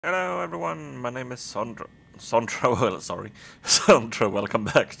Hello everyone, my name is Sandra. Well, sorry. Sandra, welcome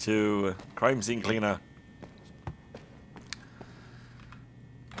back to Crime Scene Cleaner.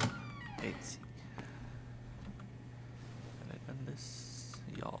 Let's see. Can I done this?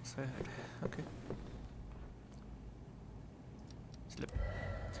 Ja, så här. Okay. Slip.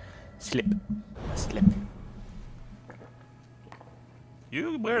 Slip. Slip.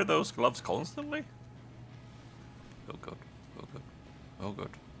 You wear those gloves constantly? Oh good. Oh good. Oh good.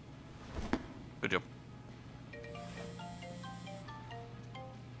 Good job.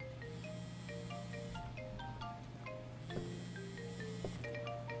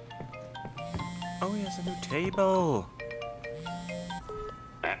 Oh, he has a new table.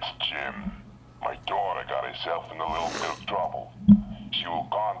 It's Jim. My daughter got herself in a little bit of trouble. She will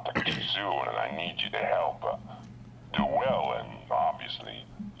contact you soon, and I need you to help her. Do well, and obviously,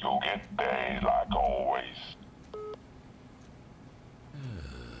 you'll get paid like always.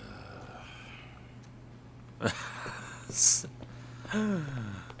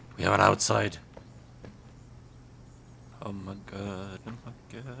 We have an outside. Oh my god, oh my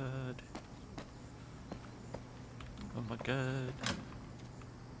god. Oh my god.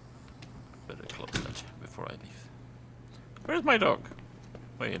 Better close that before I leave. Where's my dog?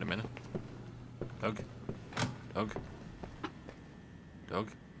 Wait a minute. Dog. Dog.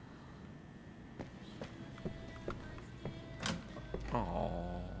 Dog. Aww.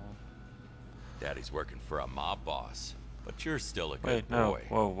 Daddy's working for a mob boss, but you're still a good Wait, no. boy.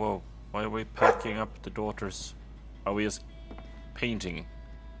 Whoa, whoa. Why are we packing up the daughters? Are we just painting?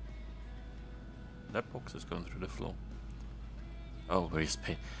 That box is going through the floor. Oh, we're just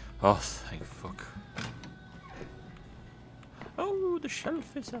paint. Oh, thank fuck. Oh, the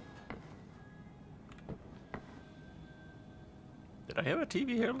shelf is up. Did I have a TV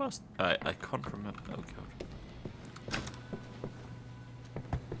here last? I can't remember. Oh god.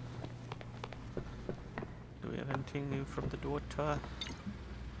 Do we have anything new from the daughter?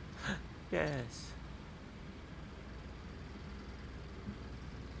 Yes.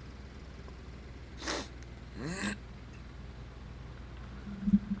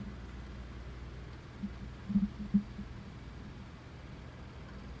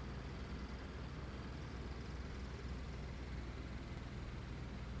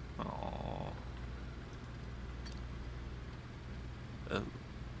 Oh. Oh.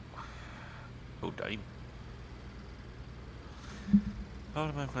 Oh, damn. Out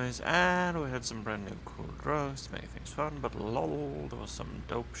of my place, and we had some brand new cool drugs to make things fun, but lol, there was some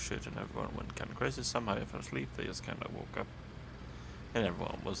dope shit and everyone went kinda crazy. Somehow I fell asleep, they just kinda woke up. And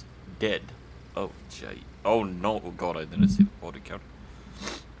everyone was dead. Oh, gee. Oh no, oh god, I didn't see the body count.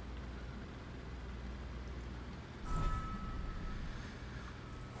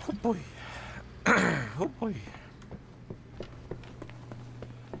 Oh boy. Oh boy.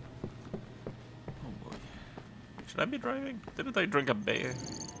 Oh boy. Should I be driving? Didn't I drink a beer?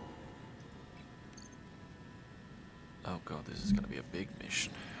 Oh god, this is gonna be a big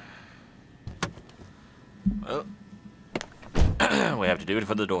mission. Well, we have to do it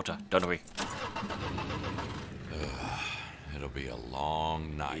for the daughter, don't we? It'll be a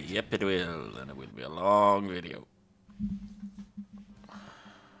long night. Yep, it will, and it will be a long video.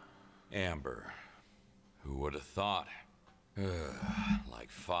 Amber, who would have thought? Like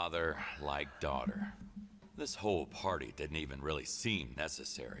father, like daughter. This whole party didn't even really seem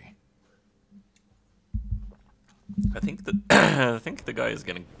necessary. I think the I think the guy is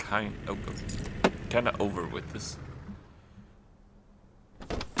getting kinda over with this.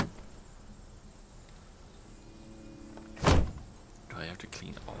 Do I have to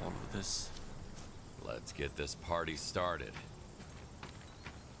clean all of this? Let's get this party started.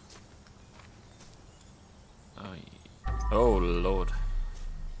 Oh, oh lord.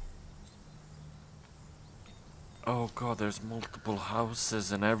 Oh god, there's multiple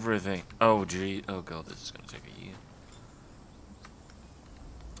houses and everything. Oh gee, oh god, this is gonna take a year.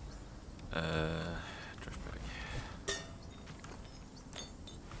 Trash bag.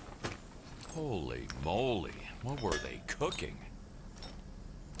 Holy moly, what were they cooking?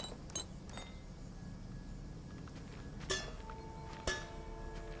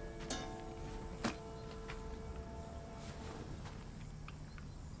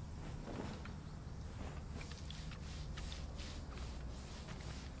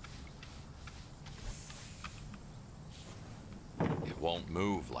 It won't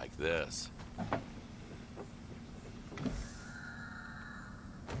move like this.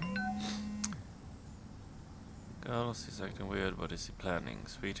 Carlos is acting weird, what is he planning?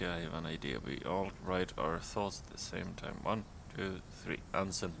 Sweetie, I have an idea. We all write our thoughts at the same time. 1, 2, 3.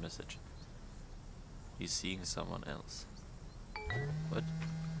 Unsent message. He's seeing someone else. What?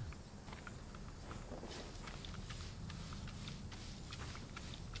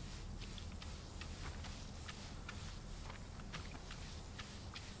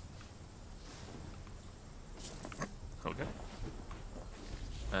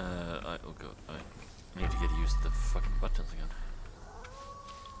 Oh god, I need to get used to the fucking buttons again.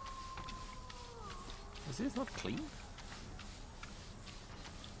 Is this not clean?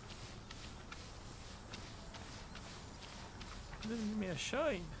 It didn't give me a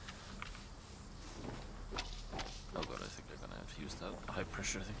shine. Oh god, I think I'm gonna have to use that high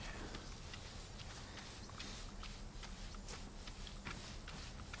pressure thing.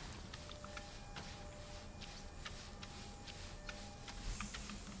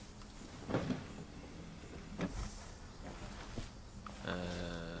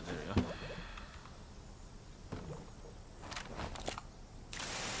 There we go.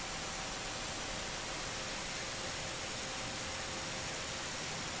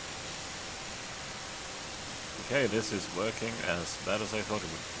 Okay, this is working as bad as I thought it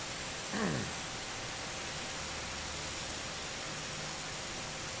would.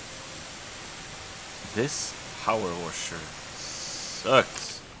 This power washer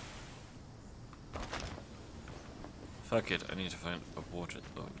sucks. Fuck it, I need to find a water.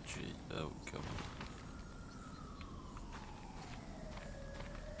 Oh gee, oh god.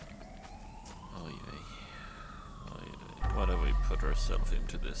 Oh yay. Oh yay. What have we put ourselves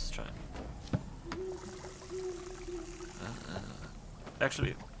into this time?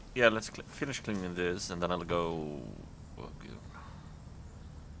 Actually, yeah, let's finish cleaning this and then I'll go. Oh, good.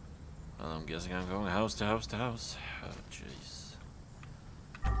 Well, I'm guessing I'm going house to house to house. Oh jeez.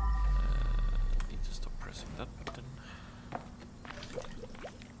 Need to stop pressing that button.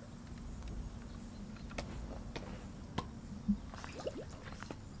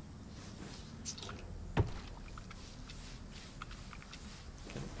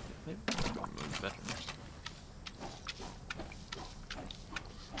 Maybe move better.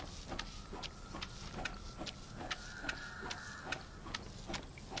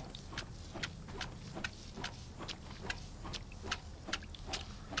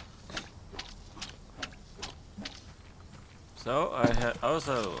 So I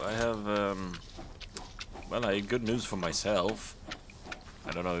have well, I have good news for myself.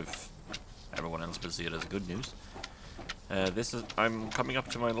 I don't know if everyone else will see it as good news. I'm coming up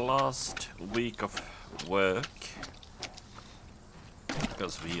to my last week of work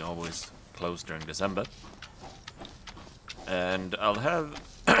because we always close during December, and I'll have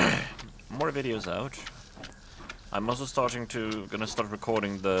more videos out. I'm also gonna start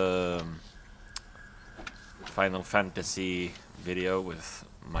recording the Final Fantasy video with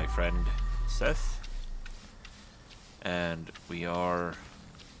my friend Seth, and we are,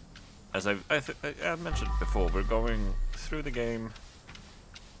 as I mentioned before, we're going through the game.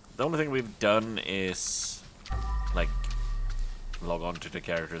 The only thing we've done is like log on to the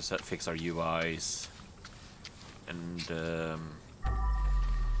characters, fix our UIs, and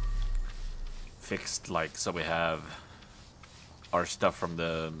fixed like so we have our stuff from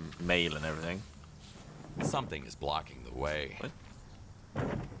the mail and everything. Something is blocking the way. What?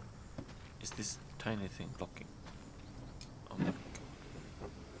 Is this tiny thing blocking? Oh my god.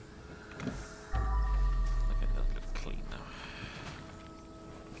 Okay, that looks clean now.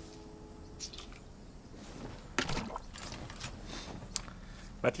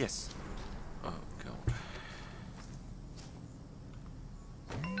 But yes. Oh god.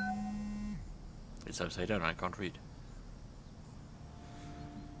 It's upside down, I can't read.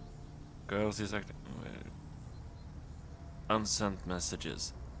 Girls is acting. Unsent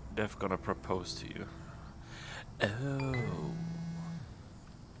messages. Def gonna propose to you.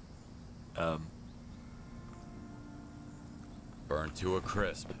 Oh. Burned to a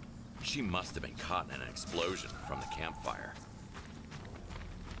crisp. She must have been caught in an explosion from the campfire.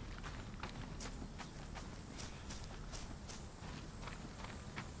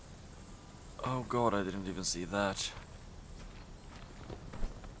 Oh god, I didn't even see that.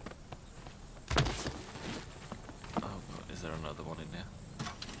 Is there another one in there?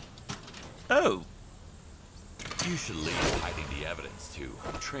 Oh! You should leave hiding the evidence to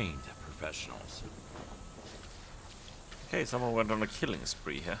trained professionals. Okay, someone went on a killing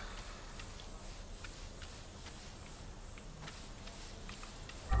spree here.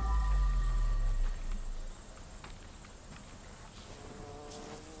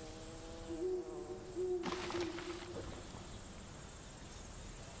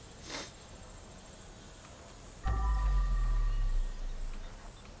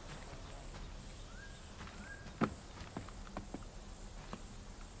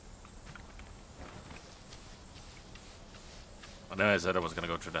 I know I said I was gonna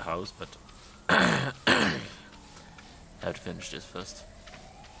go to the house, but I have to finish this first.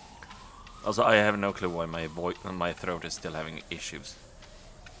 Also, I have no clue why my throat is still having issues.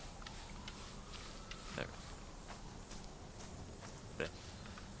 There.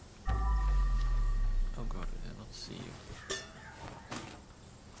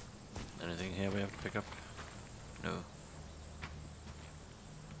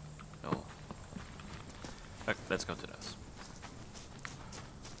 Let's go to this.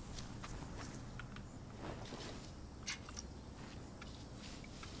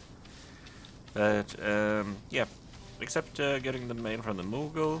 But, yeah. Except getting the mail from the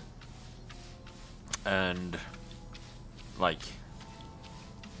Moogle. And, like,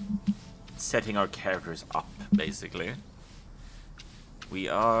 setting our characters up, basically. We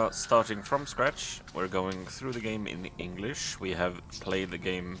are starting from scratch. We're going through the game in English. We have played the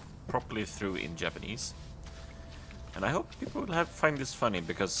game properly through in Japanese. And I hope people will find this funny,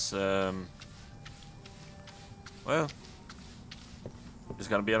 because, well, it's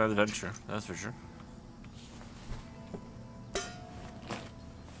gonna be an adventure, that's for sure.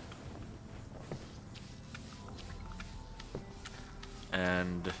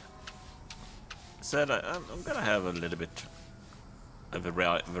 And said I'm gonna have a little bit of a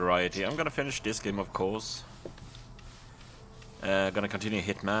variety. I'm gonna finish this game, of course. Gonna continue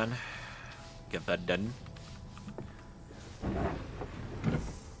Hitman, get that done.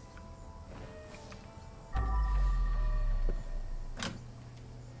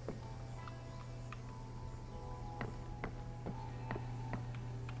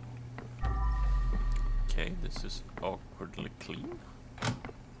 Okay, this is awkwardly clean.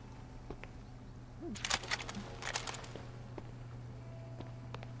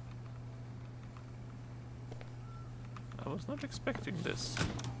 I was not expecting this.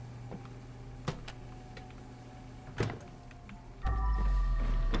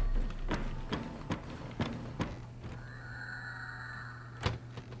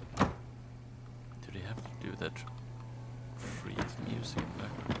 Do they have to do that freeze music in the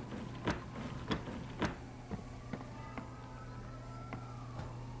background?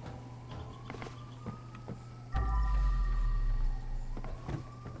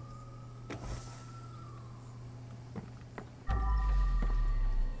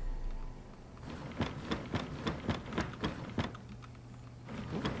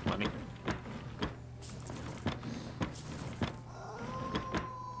 Money.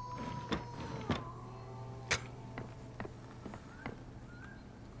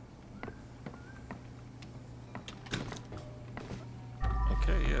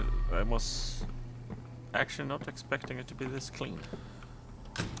 Okay, yeah, I was actually not expecting it to be this clean.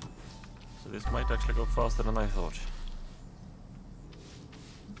 So this might actually go faster than I thought.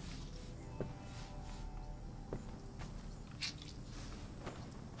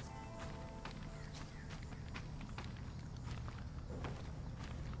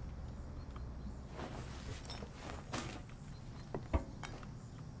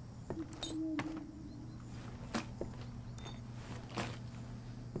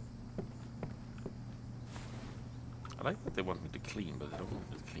 I like that they want me to clean, but they don't want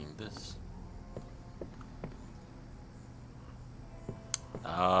me to clean this.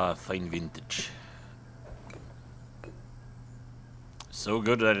 Ah, fine vintage. So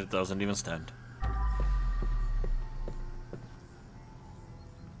good that it doesn't even stand.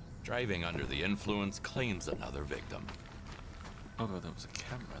 Driving under the influence claims another victim. Oh, that was a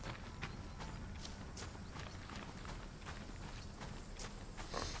camera there.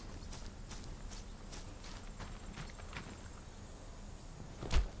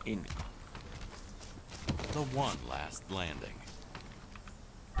 In. The one last landing.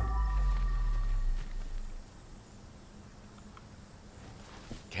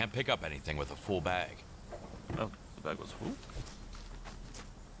 Can't pick up anything with a full bag. Oh, the bag was full?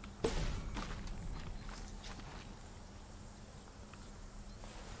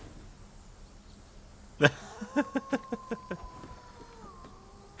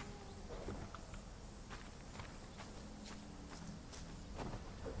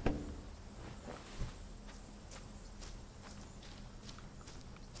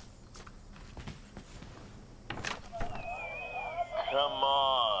 Come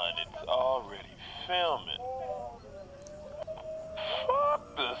on, it's already filming.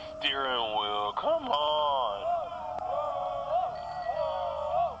 Fuck the steering wheel, come on.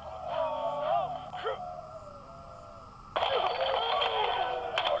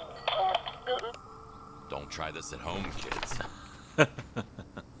 Don't try this at home, kids.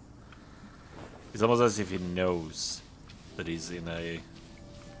 It's almost as if he knows that he's in a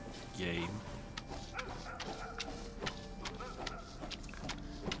game.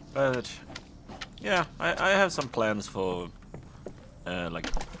 But yeah, I have some plans for like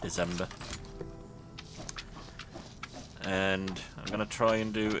December, and I'm gonna try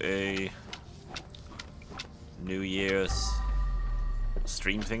and do a New Year's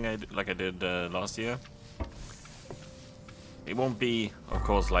stream thing like I did last year. It won't be, of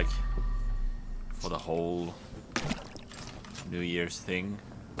course, like for the whole New Year's thing.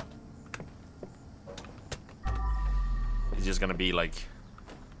 It's just gonna be like,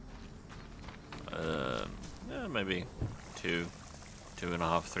 yeah, maybe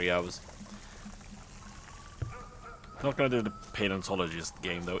 2.5, 3 hours. Not gonna do the paleontologist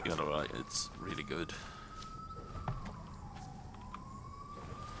game though, even though it's really good.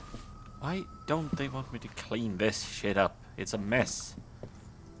 Why don't they want me to clean this shit up? It's a mess.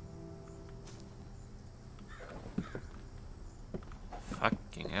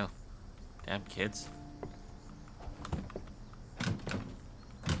 Fucking hell. Damn kids.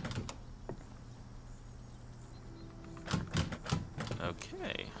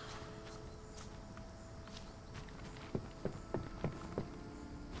 Okay.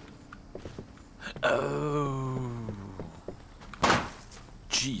 Oh.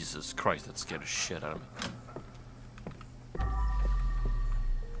 Jesus Christ, that scared the shit out of me.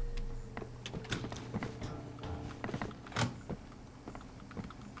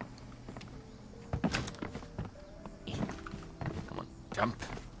 Come on, jump.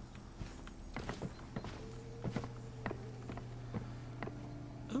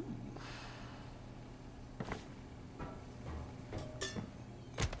 Ooh.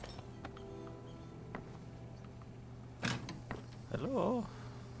 Hello?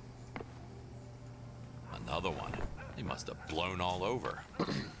 Another one. They must have blown all over.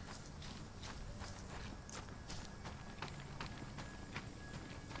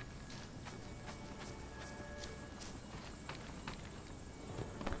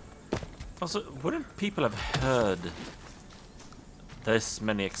 Also, wouldn't people have heard this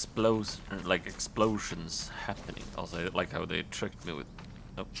many explosions happening? Also, like how they tricked me with,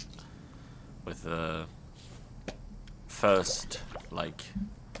 with first like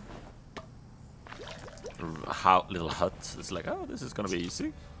little huts. It's like, oh, this is gonna be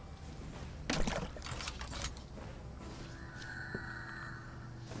easy.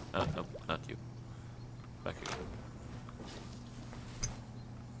 Oh, no, not you. Back again.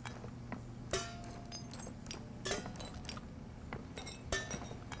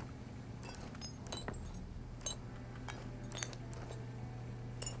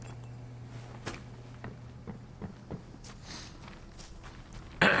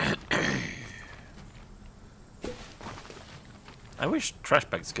 I wish trash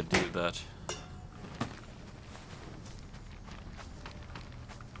bags could do that.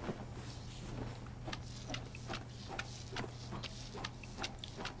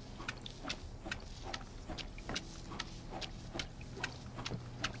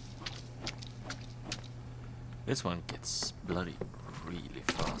 This one gets bloody really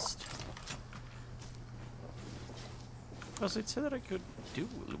fast. Also, it said that I could dual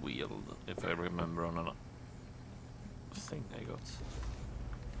wield, if I remember on a thing I got.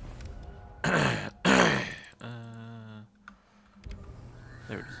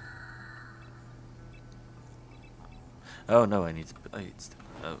 There it is. Oh no, I need to. Oh,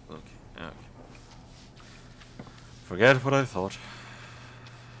 okay. Okay. Forget what I thought.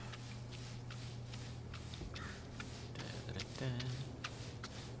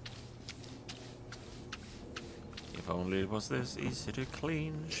 If only it was this easy to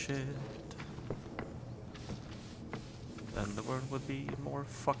clean shit, then the world would be more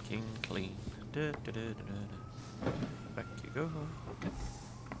fucking clean. Back you go.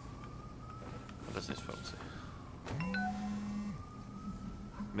 What does this phone say?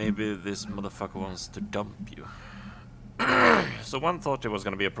 Maybe this motherfucker wants to dump you. So one thought it was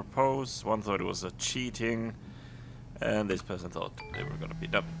gonna be a propose, one thought it was a cheating, and this person thought they were gonna be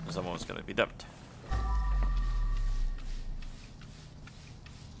dumped. Someone was gonna be dumped.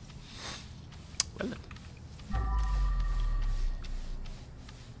 Well then.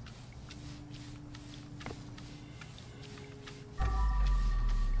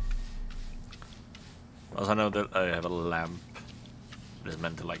 Also, I know that I have a lamp that is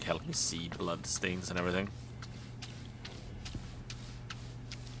meant to like help me see blood stains and everything.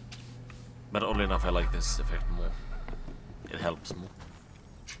 But oddly enough, I like this effect more. It helps more.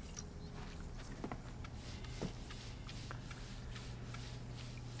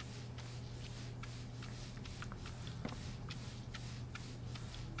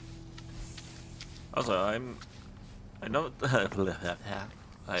 Also, I know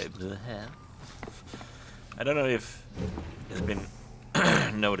I don't know if it's been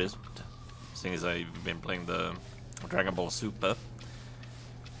noticed, seeing as I've been playing the Dragon Ball Super,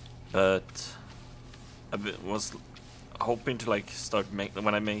 but I was hoping to like start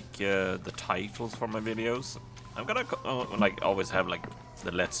when I make the titles for my videos. I'm gonna like always have like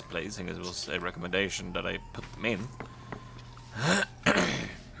the Let's Play, seeing as it was a recommendation that I put them in.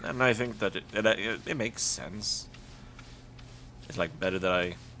 And I think that it makes sense. It's like better that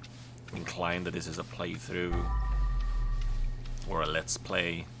I incline that this is a playthrough or a let's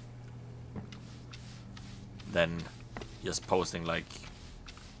play than just posting like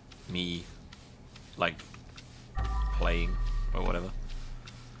me like playing or whatever.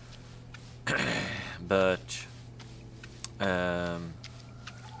 But I'm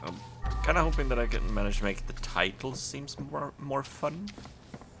kind of hoping that I can manage to make the title seems more fun,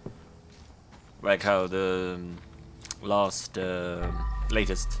 like how the last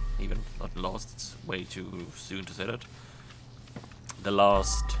latest, even not last, it's way too soon to say that, the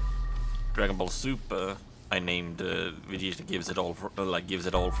last Dragon Ball Super I named Vegeta gives it all for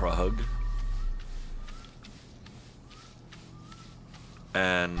a hug.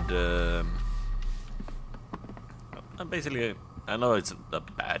 And basically, I know it's a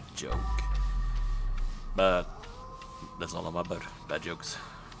bad joke, but that's all I'm about, bad jokes.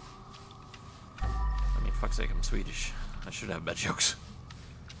 I mean, fuck's sake, I'm Swedish. I should have bad jokes.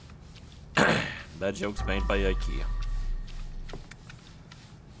 Bad jokes made by IKEA.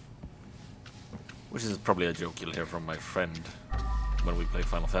 Which is probably a joke you'll hear from my friend when we play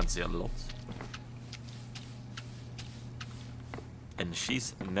Final Fantasy a lot. And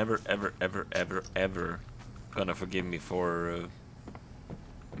she's never, ever, ever, ever, ever gonna forgive me for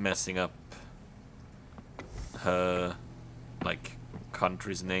messing up her, like,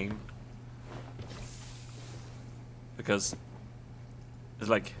 country's name. Because it's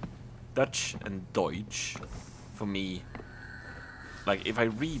like Dutch and Deutsch, for me, like, if I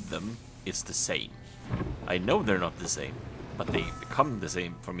read them, it's the same. I know they're not the same, but they become the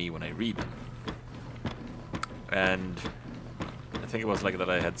same for me when I read them. And I think it was like that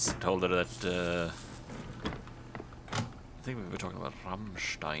I had told her that I think we were talking about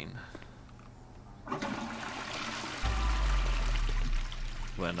Rammstein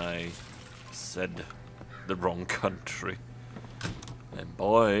when I said the wrong country, and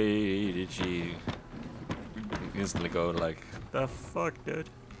boy did she instantly go like, the fuck, dude.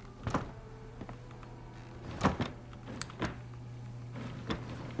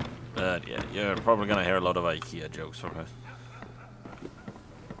 But yeah, you're probably gonna hear a lot of IKEA jokes from her.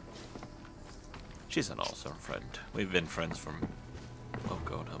 She's an awesome friend. We've been friends from, oh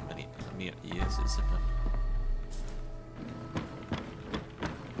god, how many years is it now?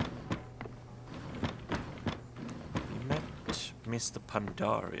 We met Mr.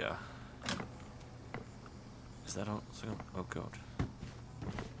 Pandaria. Is that also? Oh god.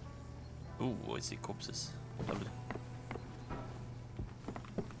 Ooh, I see corpses. Lovely.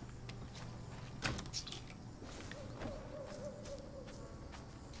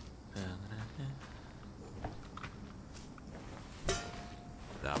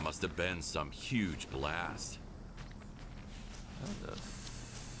 That must have been some huge blast. How the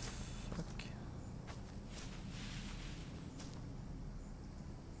fuck?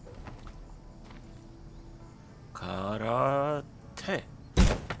 Karate.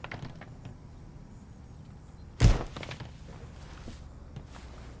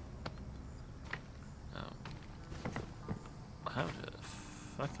 How the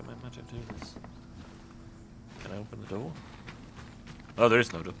fuck am I meant to do this? Can I open the door? Oh, there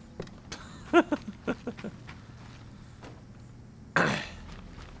is no door.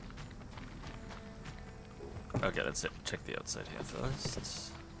 Okay, let's check the outside here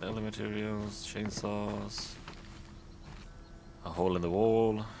first. Building materials, chainsaws, a hole in the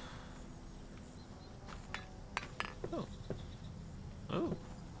wall. Oh. Oh.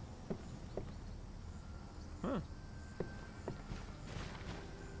 Huh.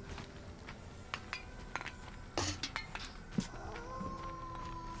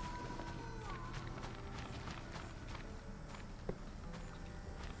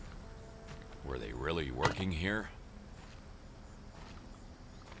 Were they really working here?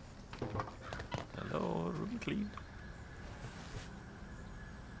 Hello, room clean.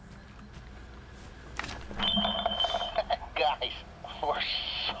 Guys, we're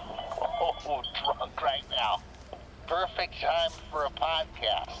so drunk right now. Perfect time for a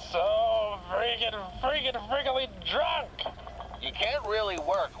podcast. So freaking drunk. You can't really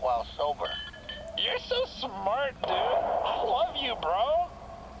work while sober. You're so smart, dude. I love you, bro.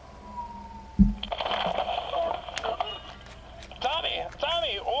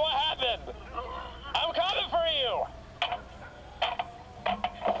 Tommy, what happened? I'm coming for you.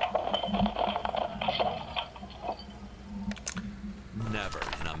 Never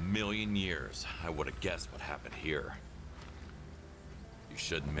in a million years I would have guessed what happened here. You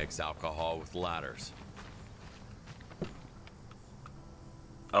shouldn't mix alcohol with ladders.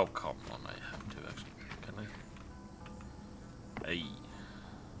 Oh, come on, I have to actually. Can I? Hey.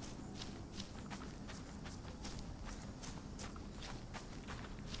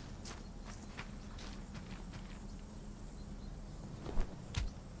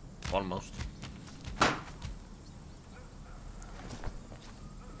 Almost.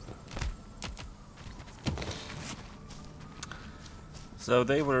 So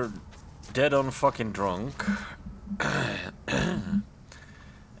they were dead on fucking drunk.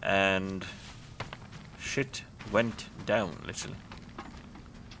 And shit went down, literally.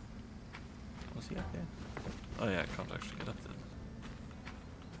 Was he up here? Oh yeah, I can't actually get up there.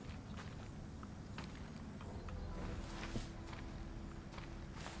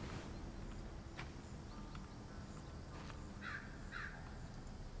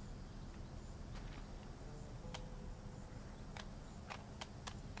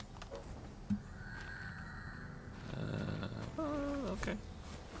 Okay.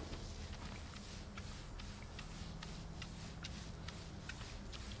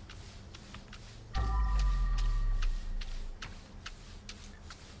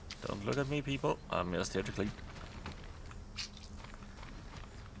 Don't look at me, people. I'm just here to clean.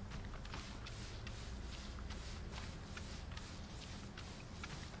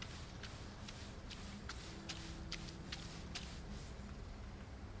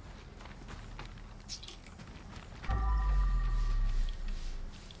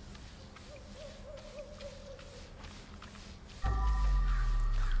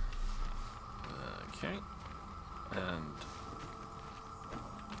 Okay. And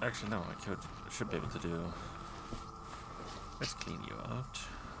actually, no, I should be able to do. Let's clean you out.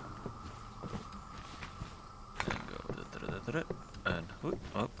 And go. And whoop,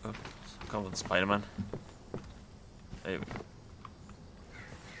 oh, come on, Spider-Man. There we go.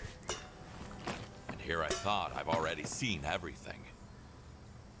 And here I thought I've already seen everything.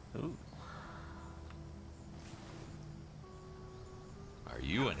 Ooh. Are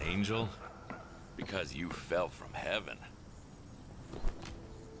you an angel? Because you fell from heaven.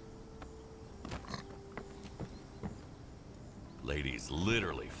 Lady's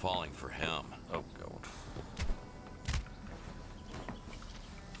literally falling for him. Oh god.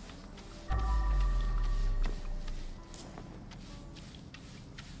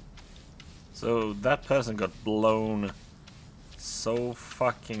 So that person got blown so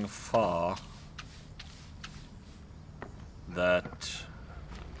fucking far that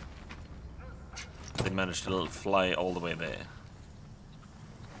they managed to fly all the way there.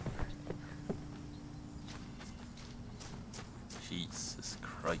 Jesus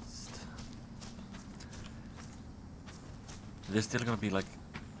Christ. There's still gonna be like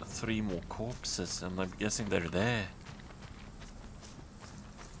 3 more corpses, and I'm guessing they're there.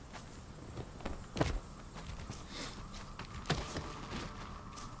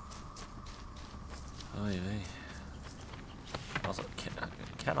 Oy vey. Also,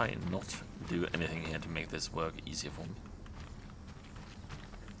 can I not do anything here to make this work easier for me?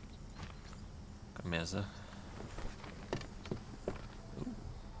 Come here, sir.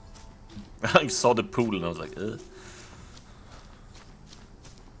 I saw the pool and I was like, ugh.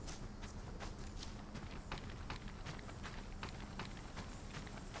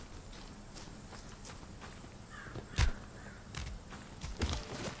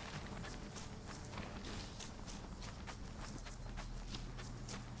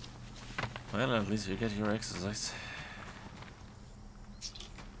 Well, at least you get your exercise.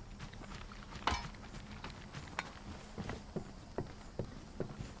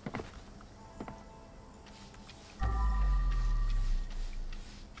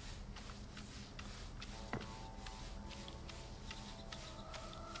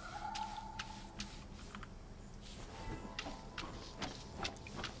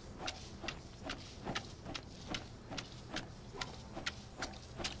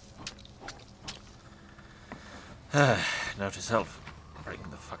 Note to self, bring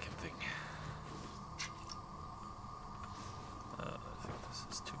the fucking thing. I think this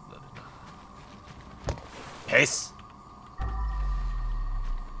is too bloody now. Piss!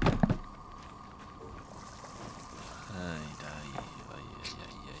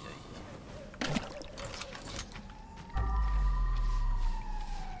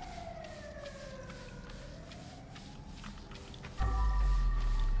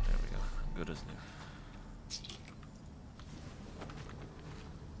 There we go, good as new.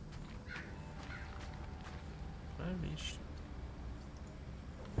 Reached.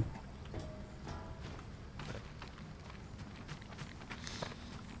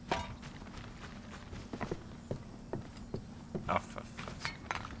 Oh, for fuck's sake.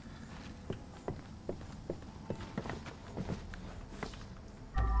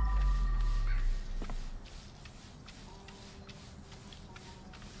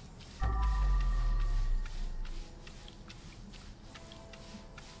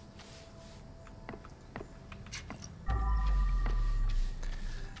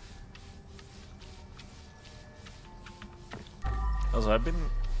 Also, I've been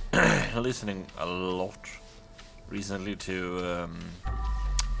listening a lot recently to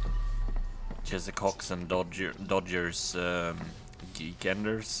Jesse Cox and Dodgers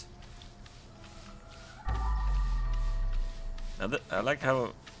Geekenders. And I like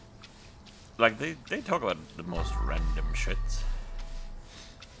how, like, they talk about the most random shit.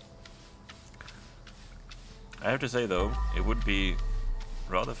 I have to say though, it would be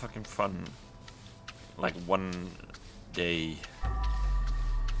rather fucking fun, like one day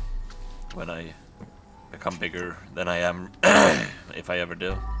when I become bigger than I am, if I ever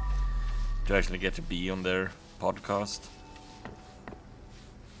do, to actually get to be on their podcast.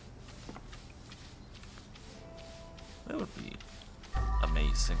 That would be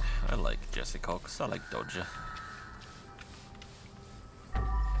amazing. I like Jesse Cox, I like Dodger.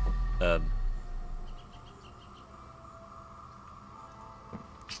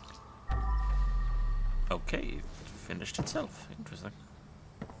 Okay, it finished itself. Interesting.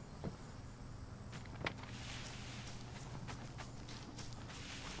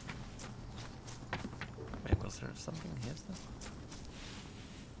 Wait, was there something here still?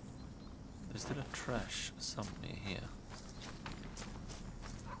 There's still a trash somewhere here.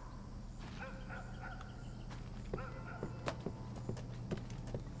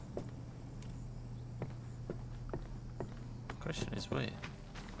 Question is where?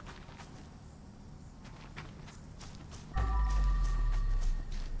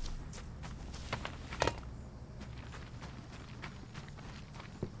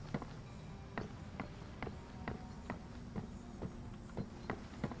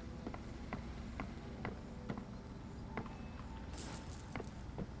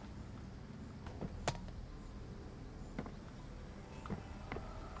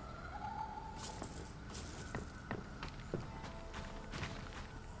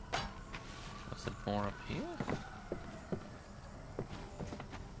 Was it more up here?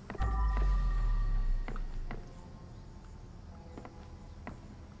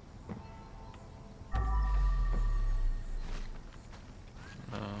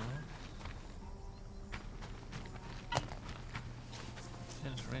 No.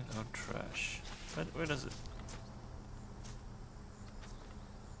 It's red out trash. Where does it?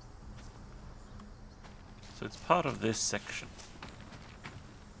 So it's part of this section.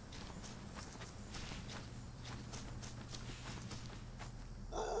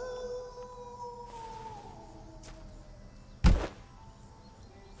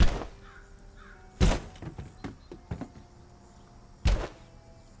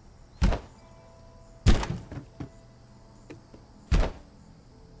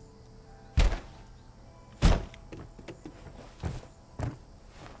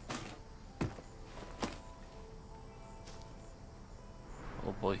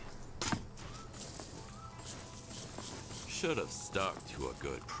 Oh boy. Should have stuck to a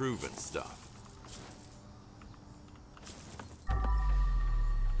good proven stuff.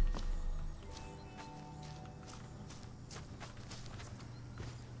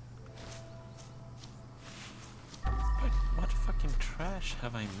 But what fucking trash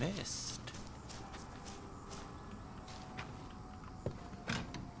have I missed?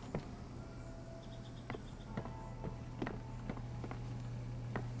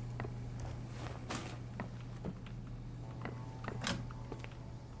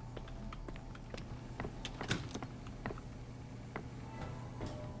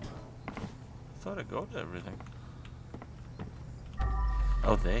 I thought I got everything.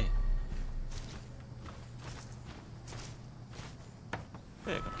 Oh, they.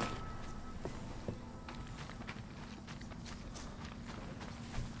 There you go.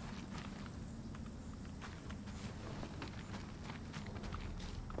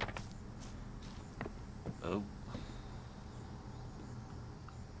 Oh.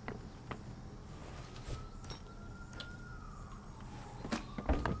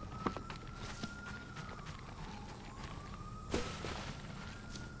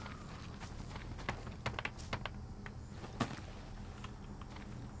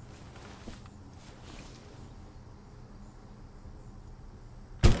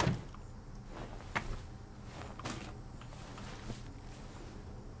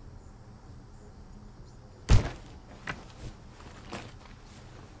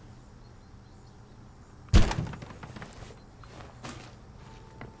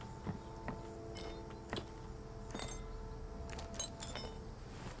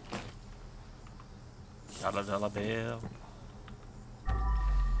 Dollar bill.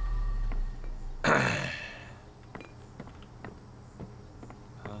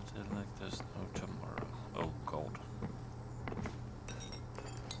 Like there's no tomorrow. Oh, gold.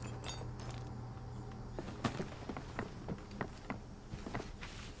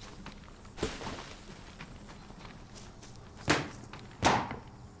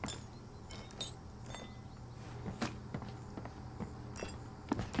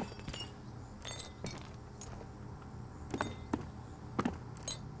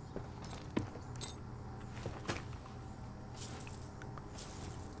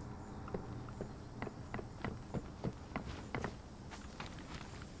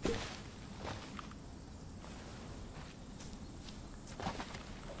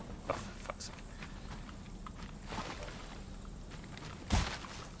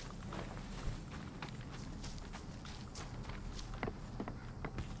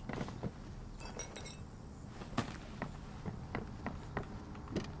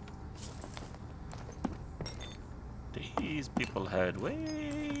 These people had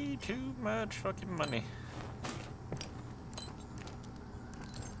way too much fucking money.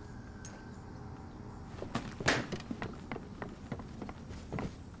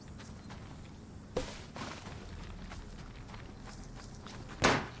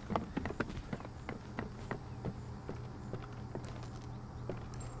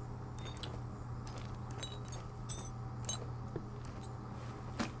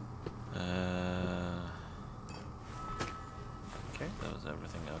 Okay, that was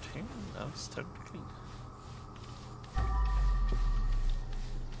everything out here. Now it's time to clean.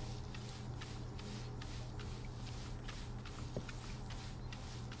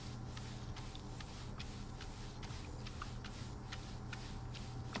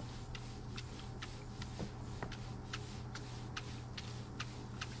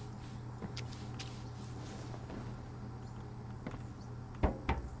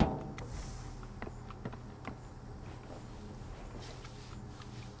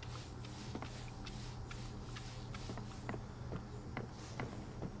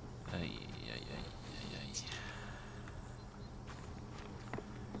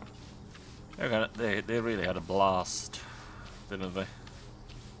 They really had a blast, didn't they? I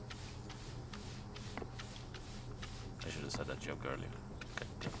should have said that joke earlier.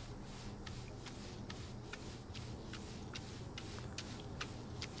 Okay.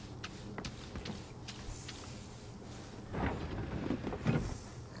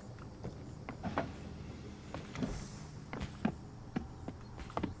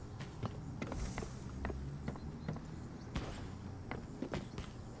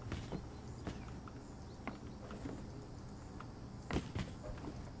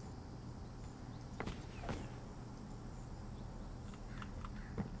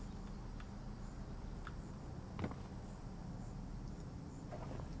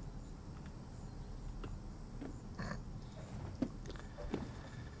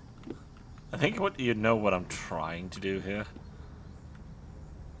 I think you know what I'm trying to do here.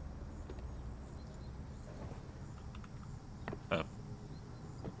 Oh.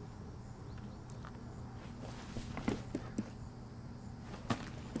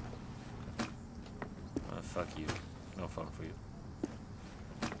 Fuck you. No fun for you.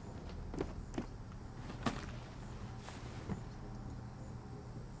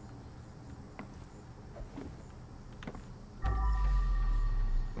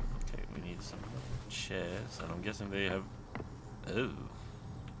 Chairs, and I'm guessing they have. Oh.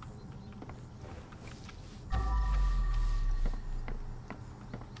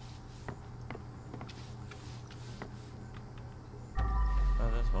 Oh,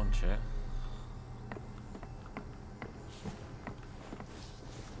 there's one chair.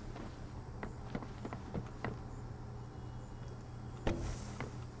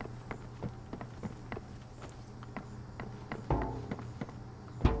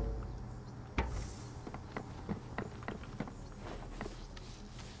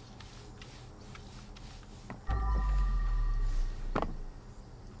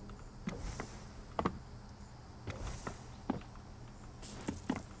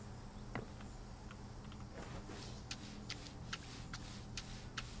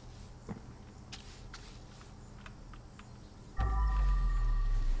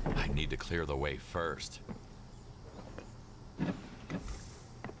 I need to clear the way first.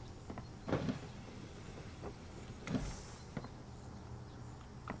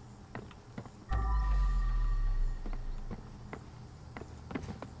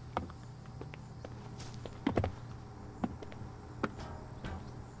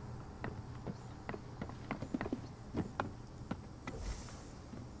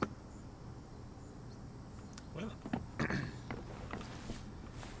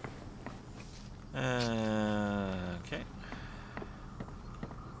 Okay.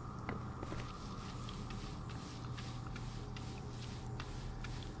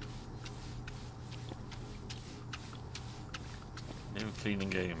 New cleaning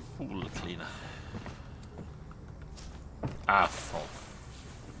game, pool cleaner. Ah, for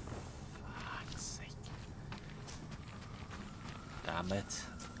fuck's sake. Damn it.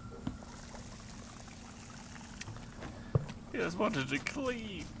 I just wanted to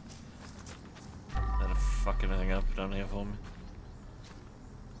clean. That'll fuck everything up down here for me.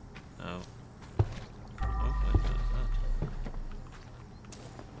 Oh. Oh, what is that?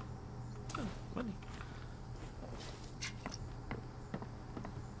 Oh, money.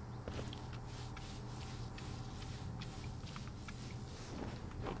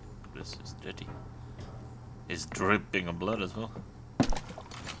 Oh, this is dirty. It's dripping of blood as well.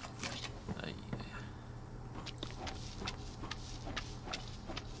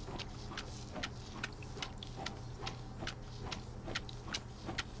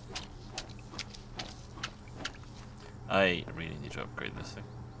 thing.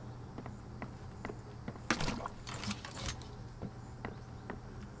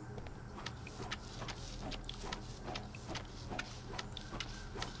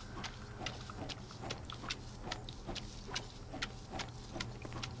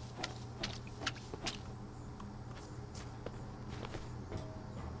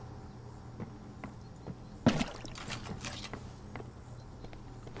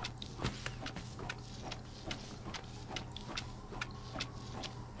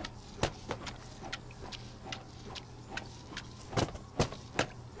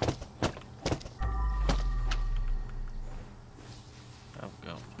 Oh,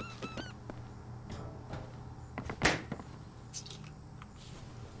 go.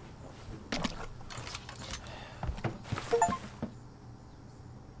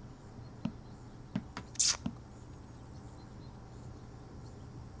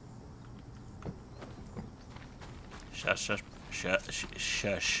 Shush, shush, shush,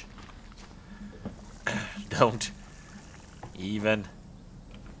 shush. Don't even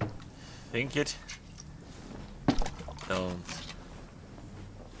think it. Don't.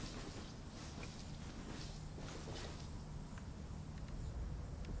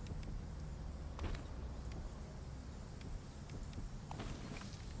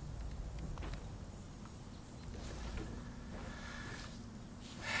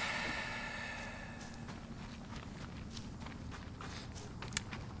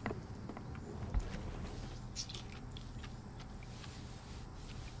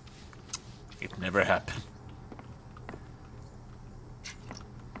 It never happened.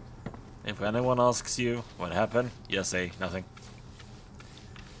 If anyone asks you what happened, you say nothing.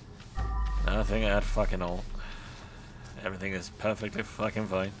 Nothing at fucking all. Everything is perfectly fucking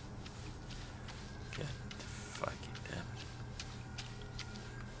fine. God fucking damn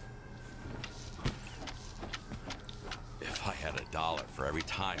it. If I had $1 for every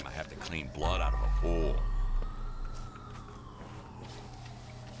time I have to clean blood out of a pool.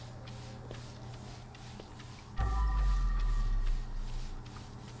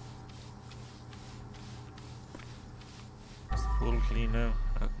 Is the pool clean now?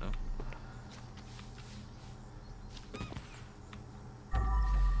 Oh, no.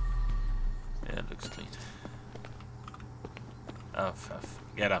 Yeah, it looks clean. Oh, fuff.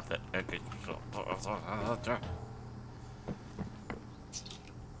 Get off that. Okay.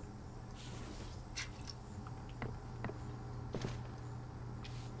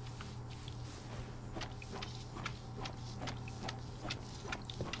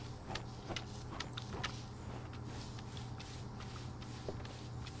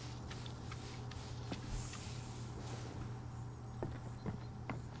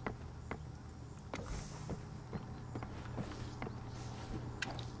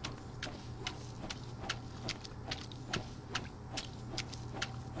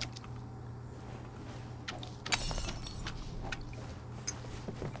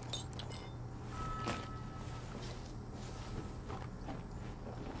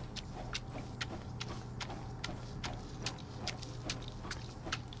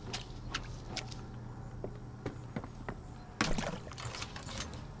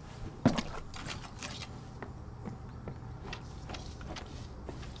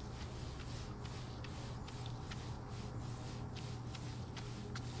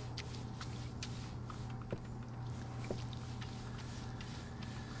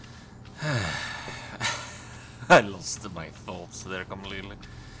 I lost my thoughts there completely.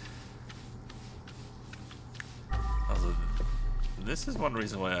 Also, this is one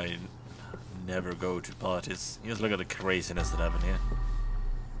reason why I never go to parties. Just look at the craziness that happened here.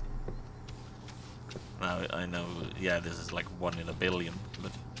 Now, I know, yeah, this is like 1 in a billion,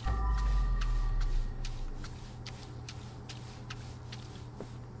 but...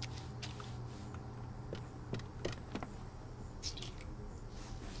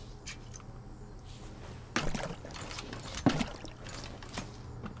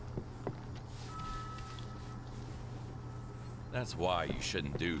 That's why you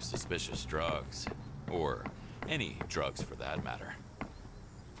shouldn't do suspicious drugs. Or any drugs for that matter.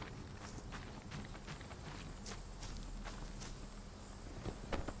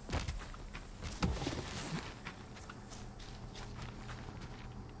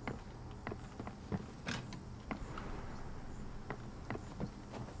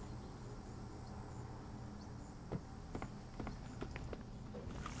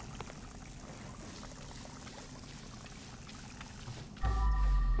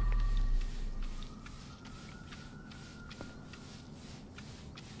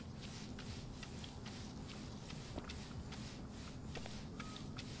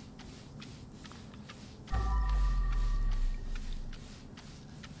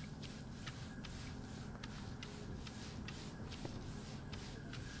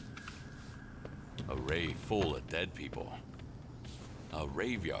 rave full of dead people. A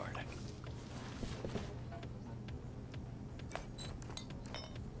raveyard.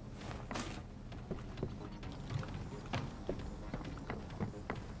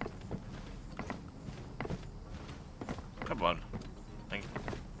 Come on. Thank you.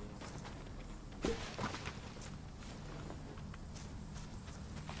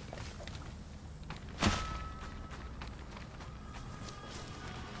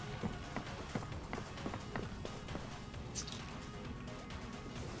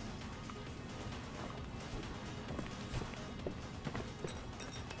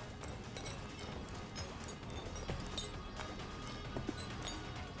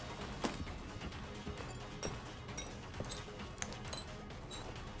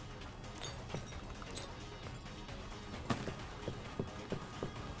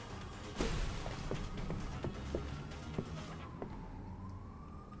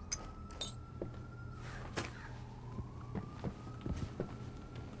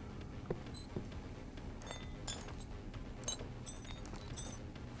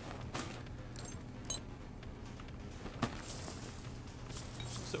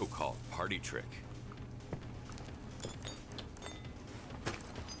 So-called party trick.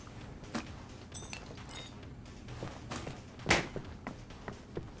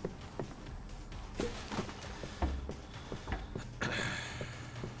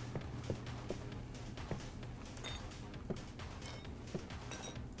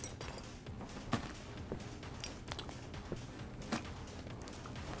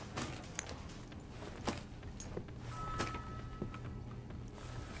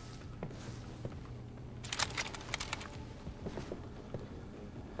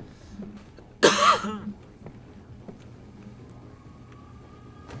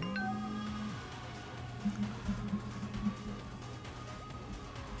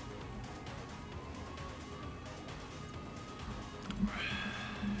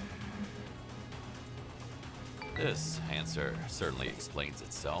 This answer certainly explains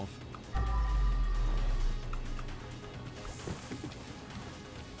itself.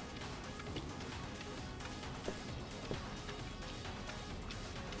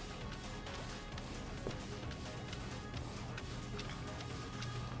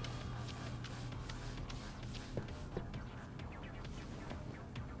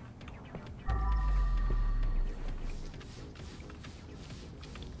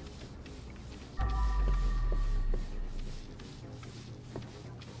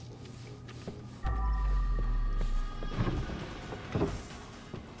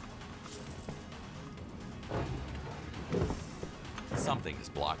 Something is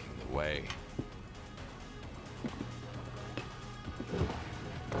blocking the way.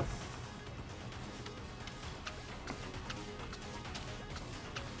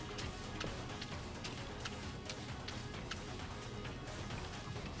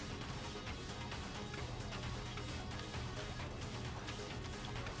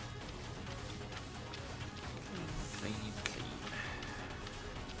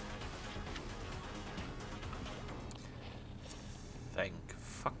 Thank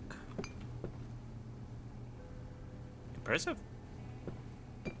fuck. Impressive.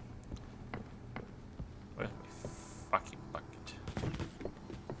 Well, fucking bucket.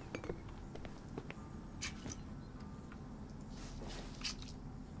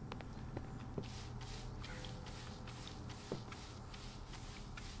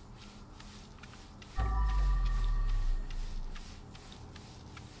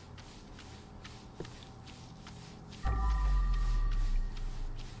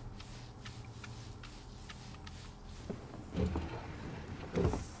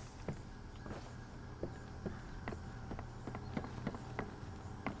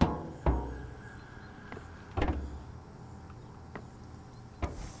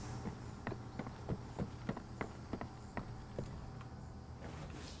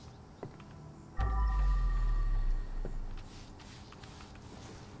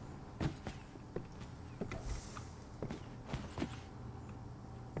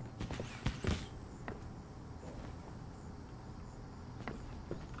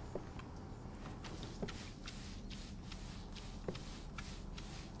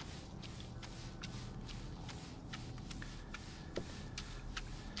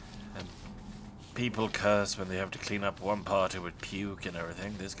 People curse when they have to clean up one party with puke and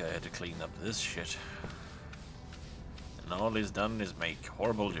everything. This guy had to clean up this shit. And all he's done is make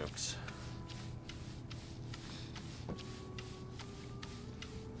horrible jokes.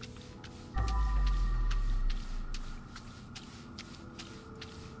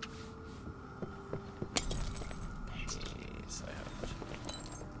 Jeez, I haven't.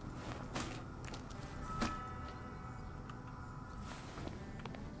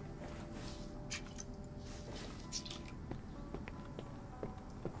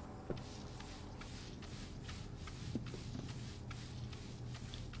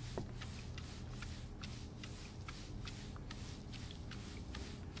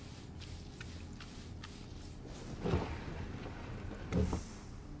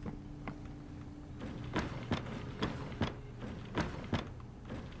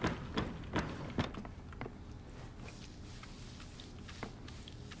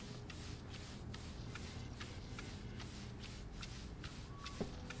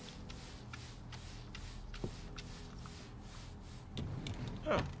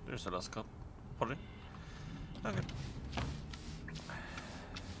 There's a last cup. Body. Okay.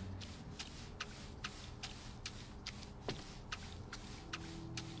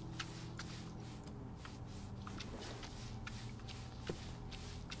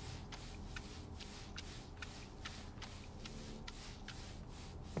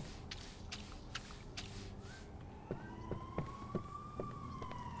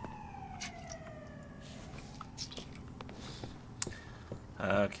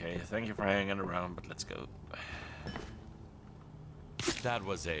 Okay, thank you for hanging around, but let's go. That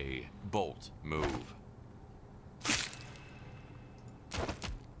was a bold move.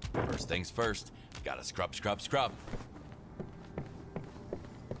 First things first, gotta scrub, scrub, scrub.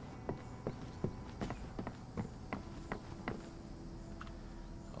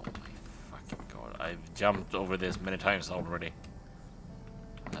 Oh my fucking god, I've jumped over this many times already.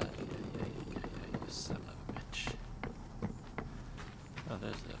 You son of a bitch. Oh,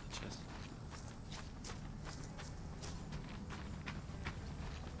 there's the other chest.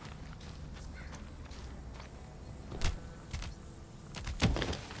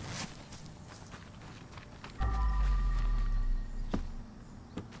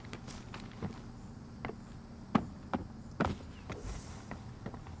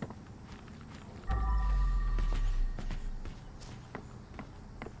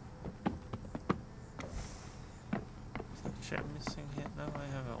 Chair missing here? No, I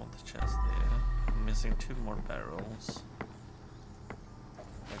have all the chests there. I'm missing 2 more barrels.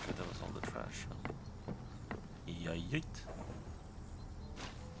 Okay, that was all the trash. Yeet.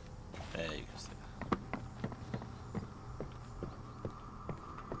 There you can see.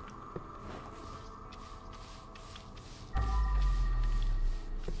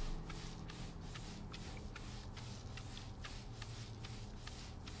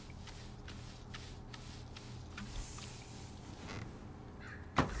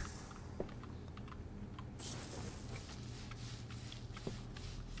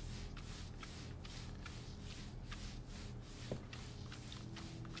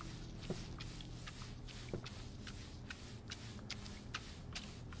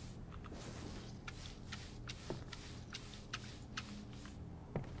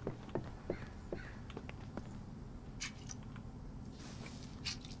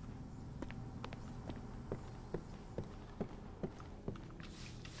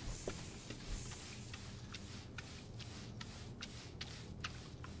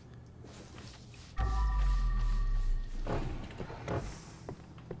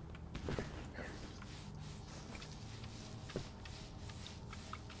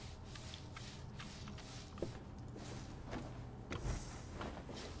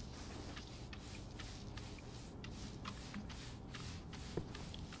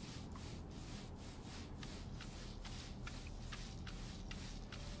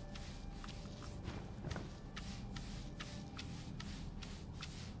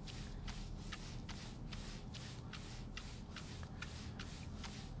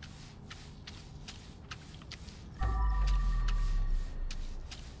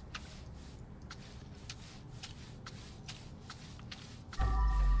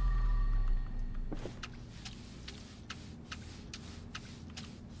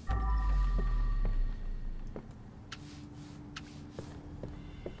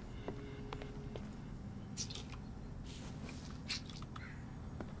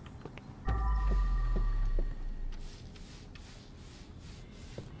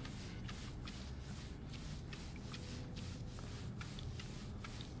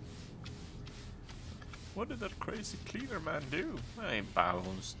 What did that crazy cleaner man do? He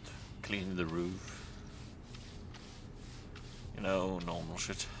bounced, cleaned the roof. You know, normal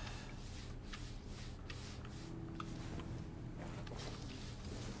shit.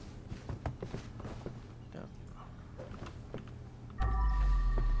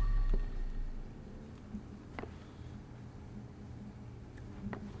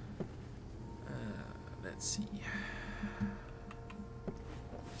 Let's see.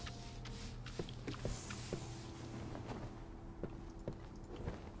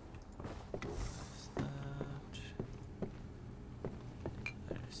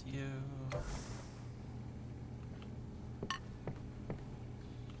 There's you.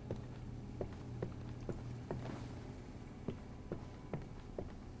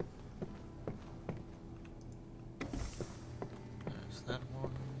 There's that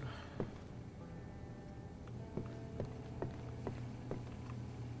one.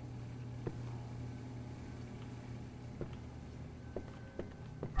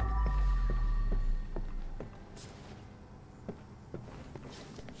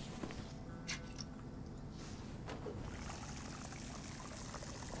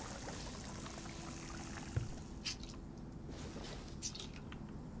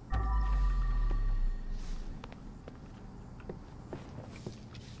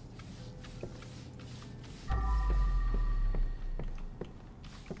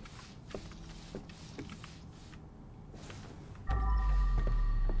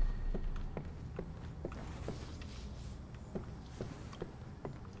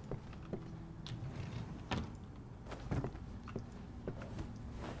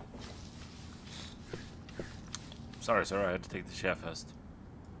 Sorry, sir, I had to take the chef first.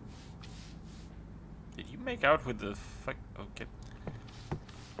 Did you make out with the fuck? Okay.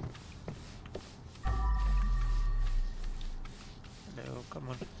 Hello, come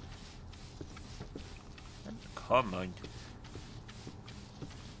on. Come on.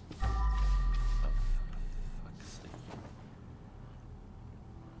 Oh, for fuck's sake.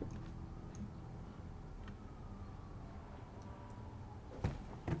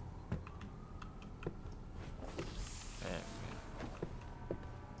 There we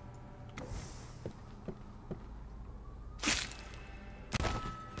go.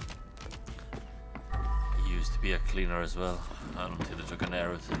 He used to be a cleaner as well, until he took an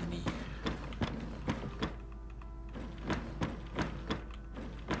arrow to the knee.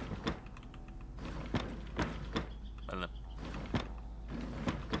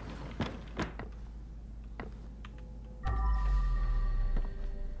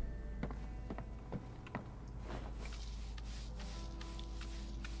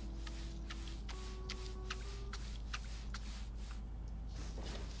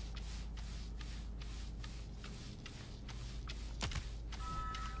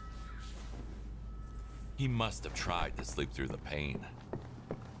 He must have tried to sleep through the pain.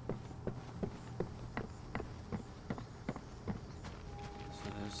 So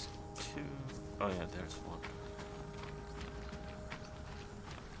there's two. Oh yeah, there's one.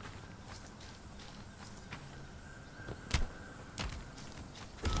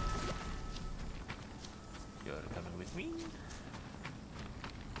 You're coming with me?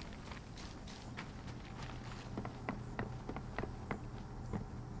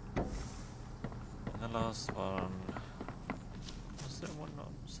 And the last one. Was there one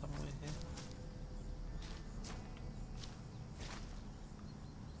on somewhere here?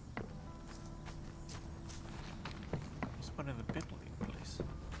 There's one in the building place.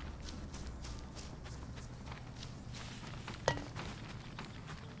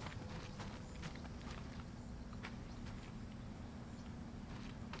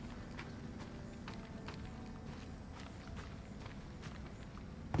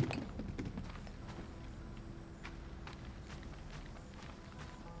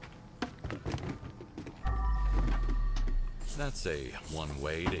 That's one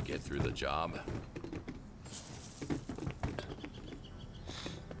way to get through the job.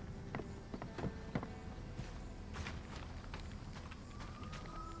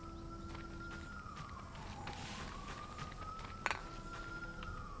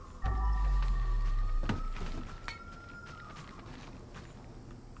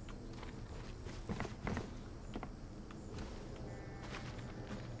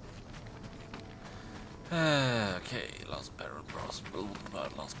 Okay, last barrel, brass.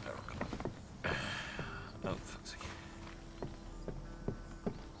 Last barrel. Oh, fuck's sake.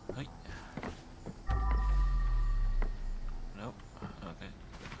 Hey. Nope. Okay.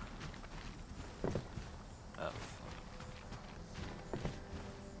 Oh, fuck.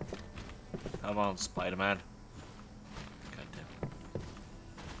 Come on, Spider-Man. Goddamn.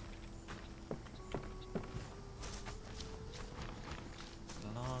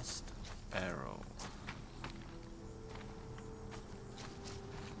 Last arrow.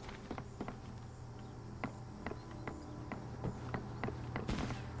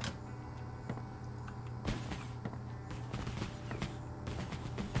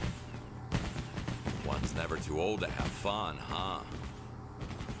 One's never too old to have fun, huh?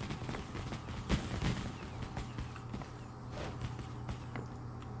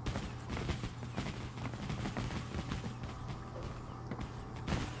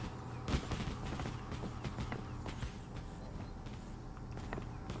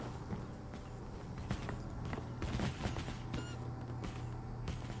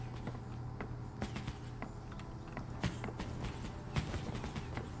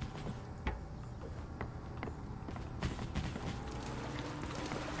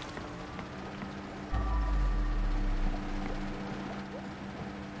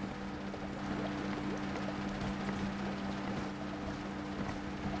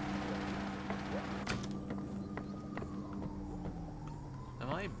 Am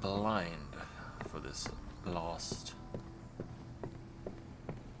I blind for this last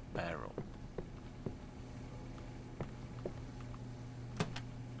barrel?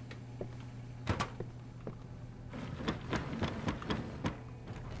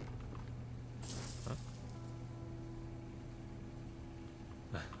 Huh?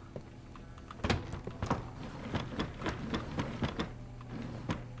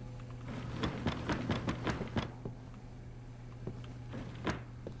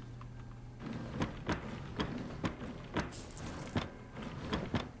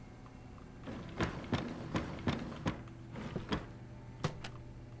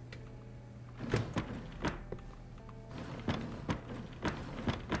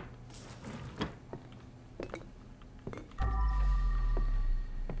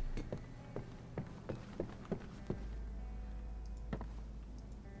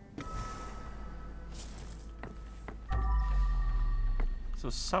 So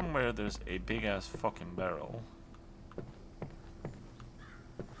somewhere there's a big ass fucking barrel.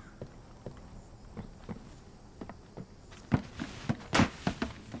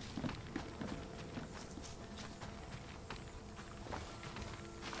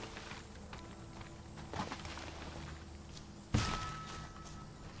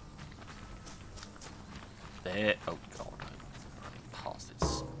 There. Oh god, I'm running past it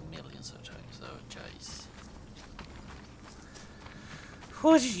millions of times though, jeez.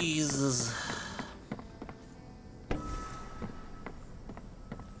 Oh Jesus. Is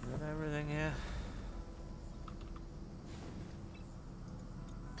that everything here?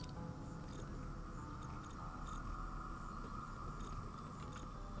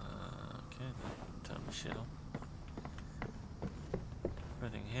 Okay, then turn the shit on.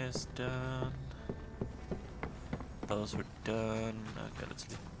 Everything here's done. Those were done. Okay, let's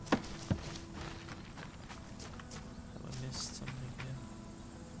leave. Have I missed something here?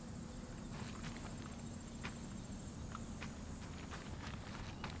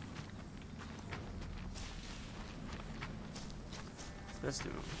 Let's do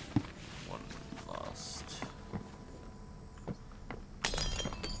one last.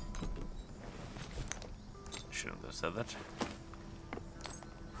 Shouldn't have said that.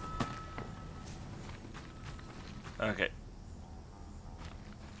 Okay.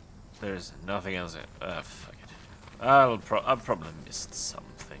 There's nothing else here. Fuck it. I'll probably missed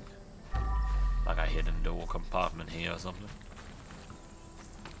something. Like a hidden door compartment here or something.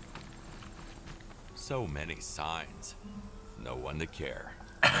 So many signs. No one to care.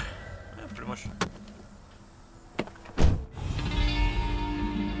 Yeah, pretty much.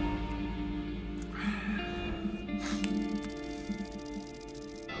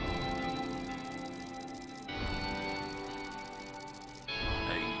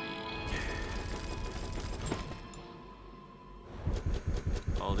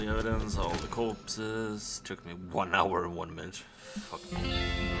 All the evidence, all the corpses. Took me 1 hour and 1 minute. Fuck.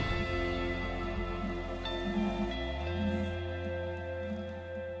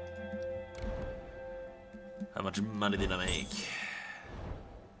 How much money did I make?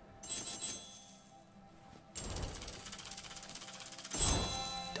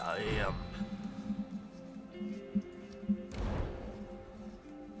 Damn.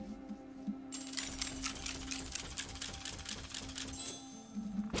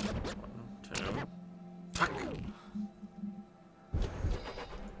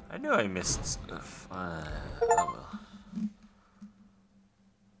 I knew I missed stuff. Oh well.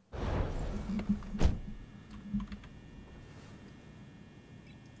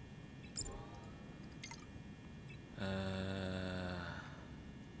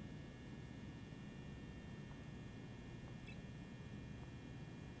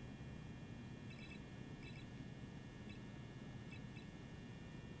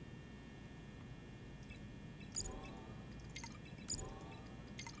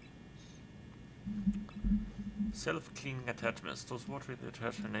 Self-cleaning attachment stores water in the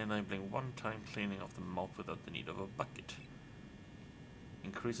attachment, enabling one-time cleaning of the mop without the need of a bucket.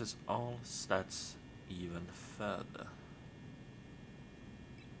 Increases all stats even further.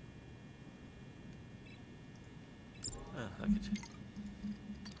 Ah, look at you.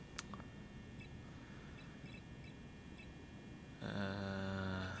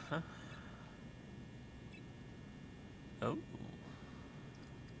 Huh? Oh.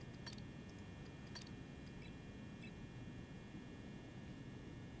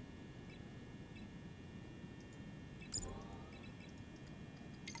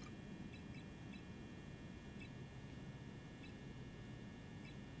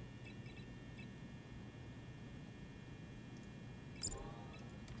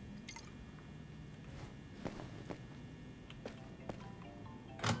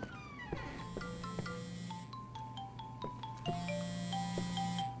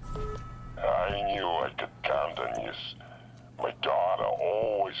 I knew I could count on you. My daughter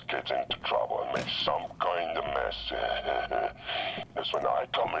always gets into trouble and makes some kind of mess. That's when I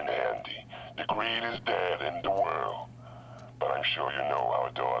come in handy. The greed is dead in the world. But I'm sure you know how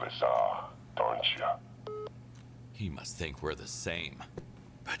daughters are, don't you? He must think we're the same.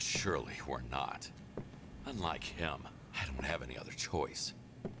 But surely we're not. Unlike him, I don't have any other choice.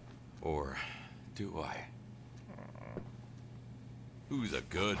 Or do I? Who's a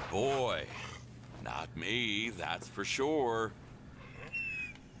good boy? Not me, that's for sure.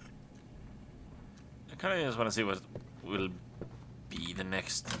 I kind of just want to see what will be the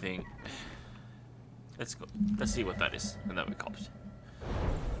next thing. Let's go. Let's see what that is, and then we call it.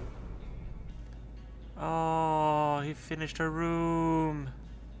 Oh, he finished a room.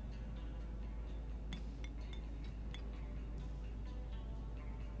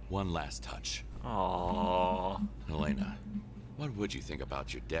 one last touch. Aww. Elena, what would you think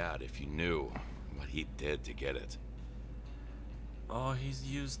about your dad if you knew what he did to get it? Oh, he's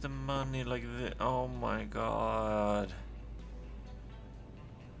used the money like this. Oh my god.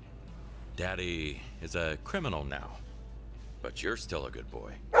 Daddy is a criminal now, but you're still a good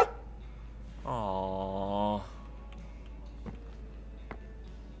boy. Aww.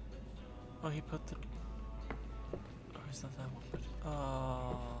 Oh, he put the... Oh, is that one? But...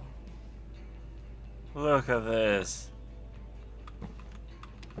 Oh. Look at this.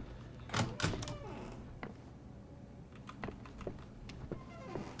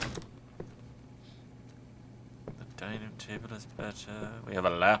 The dining table is better. We have a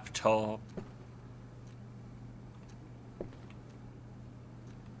laptop.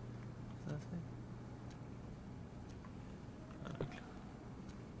 Is that a thing? I don't know.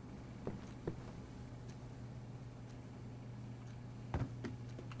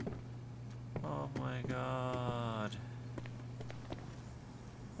 Oh my god.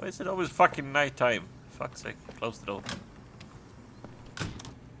 Why is it always fucking nighttime? Fuck's sake, close the door. I'm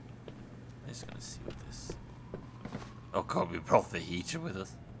just gonna see what this... Oh god, we brought the heater with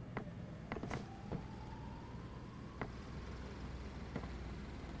us.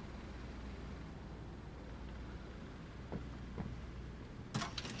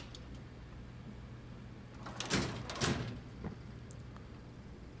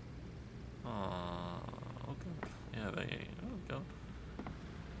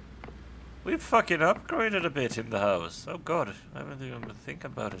 We've fucking upgraded a bit in the house. Oh god, I haven't even been thinking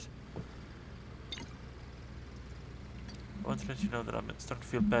about it. I want to let you know that I'm starting to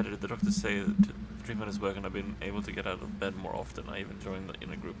feel better. The doctors say that 3 minutes work and I've been able to get out of bed more often. I even joined the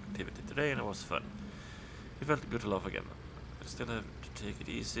inner group activity today and it was fun. It felt good to laugh again. I still have to take it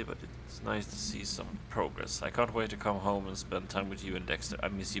easy, but it's nice to see some progress. I can't wait to come home and spend time with you and Dexter. I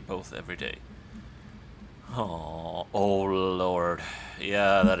miss you both every day. Oh lord.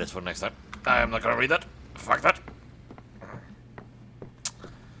 Yeah, that is for next time. I'm not gonna read that. Fuck that.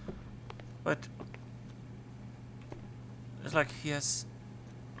 But it's like he has...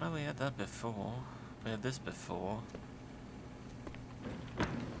 Oh, we had that before. We had this before.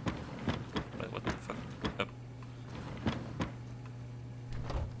 Wait, what the fuck? Oh.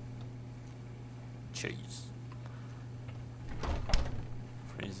 Cheese.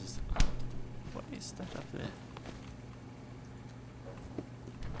 Freezes. What is that up there?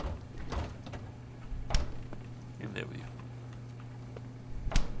 And there we go.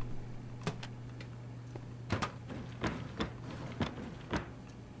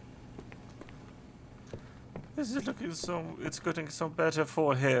 This is looking so... It's getting so better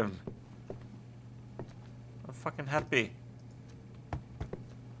for him. I'm fucking happy.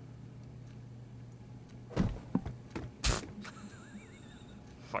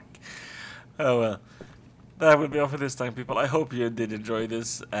 Fuck. Oh well. That will be all for this time, people. I hope you did enjoy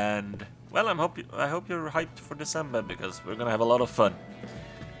this, and... Well, I hope you're hyped for December, because we're gonna have a lot of fun.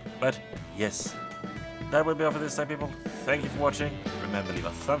 But, yes. That will be all for this time, people. Thank you for watching. Remember, leave a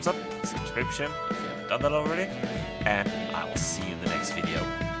thumbs up, subscription, if you haven't done that already. And I will see you in the next video.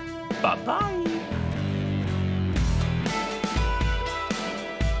 Bye-bye!